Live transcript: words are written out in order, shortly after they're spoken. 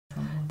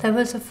There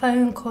was a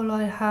phone call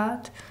I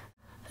had.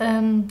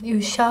 He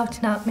was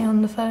shouting at me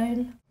on the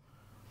phone.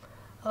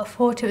 I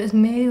thought it was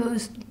me who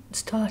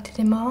started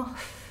him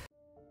off.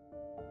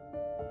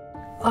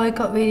 I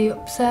got really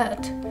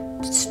upset,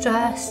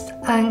 stressed,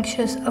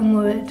 anxious and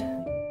worried.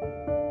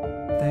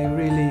 They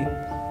really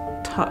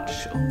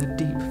touch on the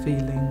deep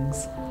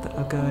feelings that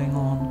are going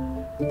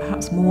on,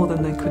 perhaps more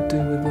than they could do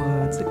with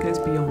words. It goes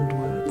beyond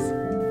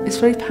words. It's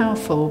very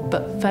powerful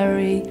but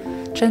very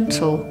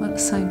gentle at the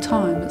same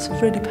time. It's a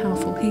really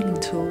powerful healing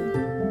tool.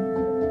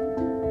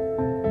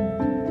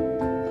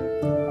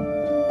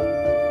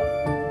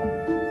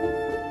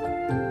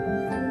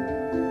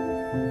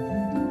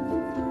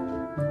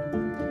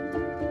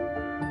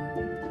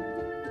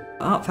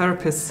 Art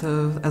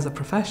therapists as a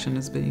profession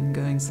has been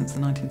going since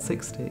the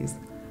 1960s.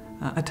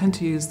 I tend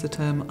to use the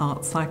term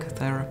art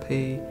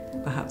psychotherapy,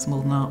 perhaps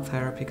more than art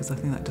therapy, because I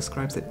think that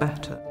describes it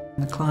better.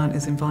 The client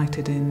is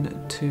invited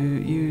in to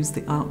use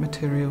the art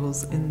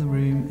materials in the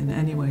room in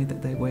any way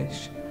that they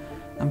wish,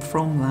 and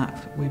from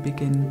that we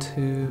begin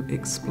to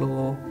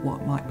explore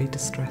what might be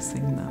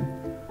distressing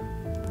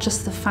them.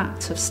 Just the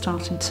fact of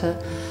starting to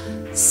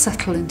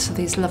settle into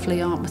these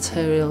lovely art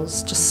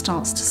materials just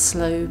starts to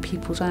slow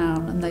people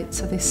down, and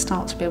so they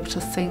start to be able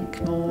to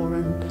think more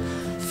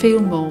and feel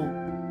more.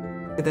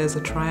 There's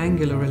a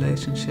triangular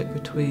relationship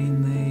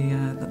between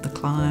the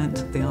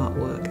client, the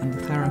artwork and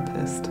the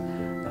therapist.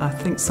 I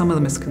think some of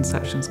the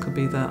misconceptions could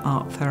be that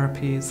art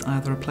therapy is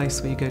either a place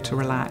where you go to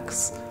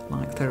relax,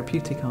 like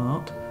therapeutic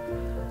art,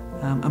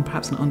 and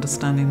perhaps an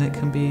understanding that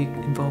can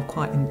involve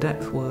quite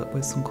in-depth work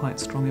with some quite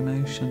strong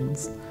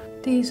emotions.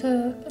 These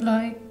are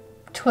like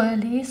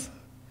twirlies,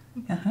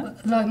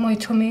 like my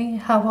tummy,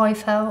 how I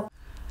felt.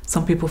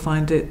 Some people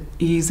find it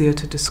easier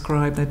to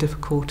describe their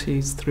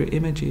difficulties through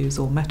images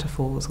or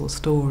metaphors or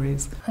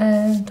stories.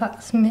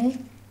 That's me.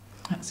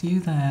 That's you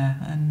there,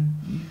 and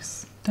you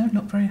don't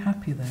look very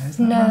happy there, is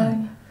that right?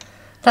 No,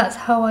 that's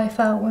how I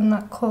felt when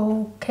that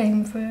call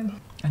came through.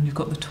 And you've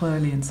got the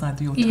twirly inside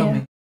your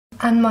tummy.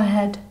 And my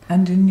head.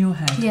 And in your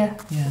head? Yeah.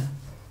 Yeah.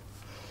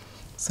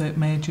 So it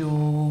made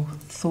your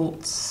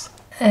thoughts...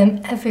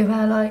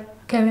 everywhere, like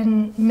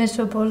going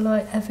miserable,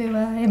 like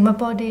everywhere, in my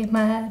body, in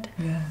my head.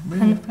 Yeah,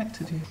 really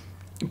affected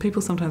you.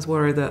 People sometimes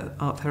worry that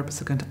art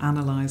therapists are going to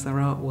analyse their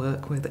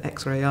artwork with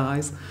X-ray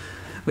eyes,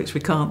 which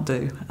we can't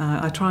do.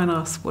 I try and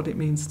ask what it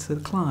means to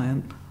the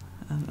client,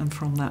 and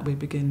from that we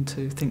begin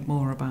to think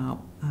more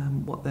about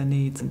what their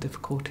needs and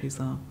difficulties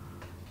are.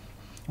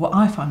 What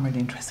I find really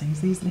interesting is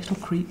these little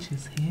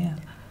creatures here.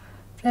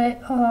 They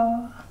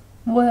are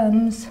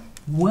worms.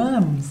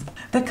 Worms?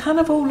 They're kind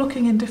of all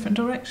looking in different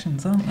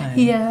directions, aren't they?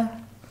 Yeah.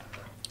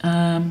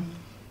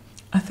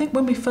 I think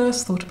when we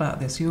first thought about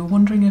this, you were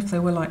wondering if they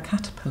were like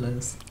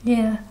caterpillars.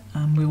 Yeah.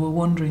 And we were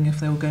wondering if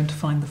they were going to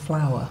find the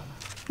flower.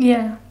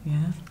 Yeah.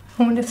 Yeah.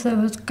 I wonder if they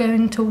was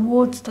going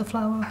towards the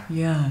flower.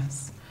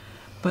 Yes.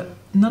 But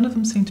none of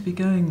them seem to be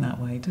going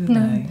that way, do they?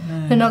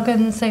 No. They're not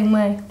going the same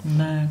way.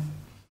 No.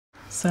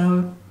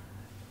 So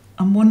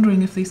I'm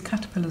wondering if these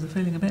caterpillars are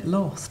feeling a bit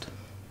lost.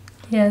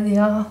 Yeah, they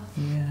are.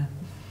 Yeah.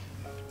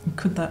 And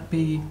could that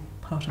be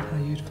part of how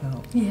you'd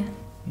felt? Yeah.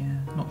 Yeah,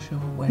 not sure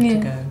where to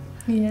go.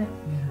 Yeah.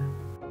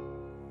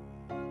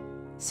 Yeah.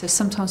 So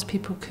sometimes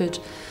people could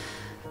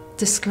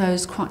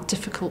disclose quite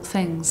difficult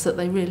things that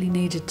they really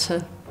needed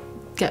to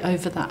get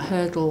over that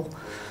hurdle,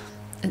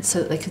 and so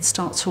that they could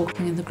start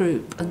talking in the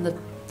group, and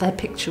their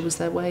picture was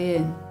their way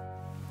in.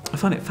 I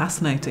find it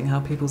fascinating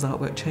how people's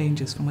artwork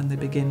changes from when they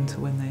begin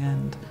to when they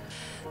end.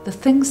 The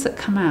things that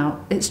come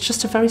out, it's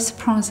just a very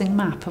surprising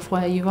map of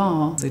where you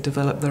are. They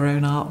develop their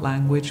own art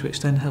language, which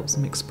then helps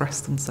them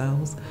express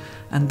themselves,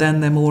 and then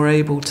they're more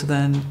able to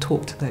then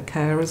talk to their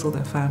carers or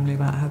their family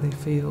about how they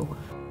feel.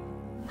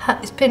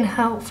 It's been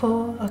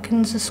helpful. I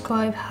can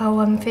describe how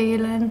I'm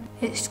feeling.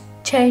 It's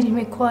changed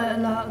me quite a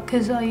lot,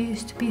 because I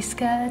used to be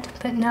scared,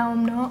 but now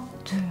I'm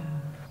not.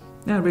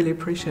 Yeah, I really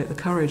appreciate the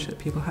courage that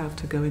people have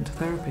to go into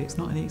therapy. It's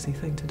not an easy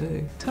thing to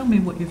do. Tell me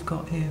what you've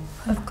got here.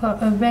 I've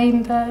got a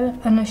rainbow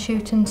and a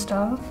shooting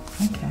star.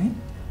 Okay.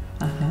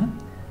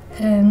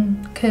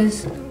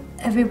 Because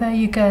everywhere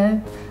you go,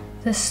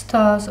 there's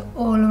stars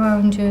all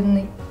around you in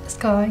the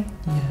sky.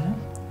 Yeah.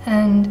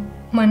 And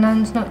my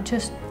nan's not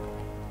just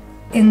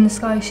in the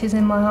sky, she's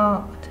in my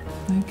heart.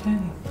 Okay.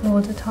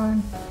 All the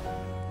time.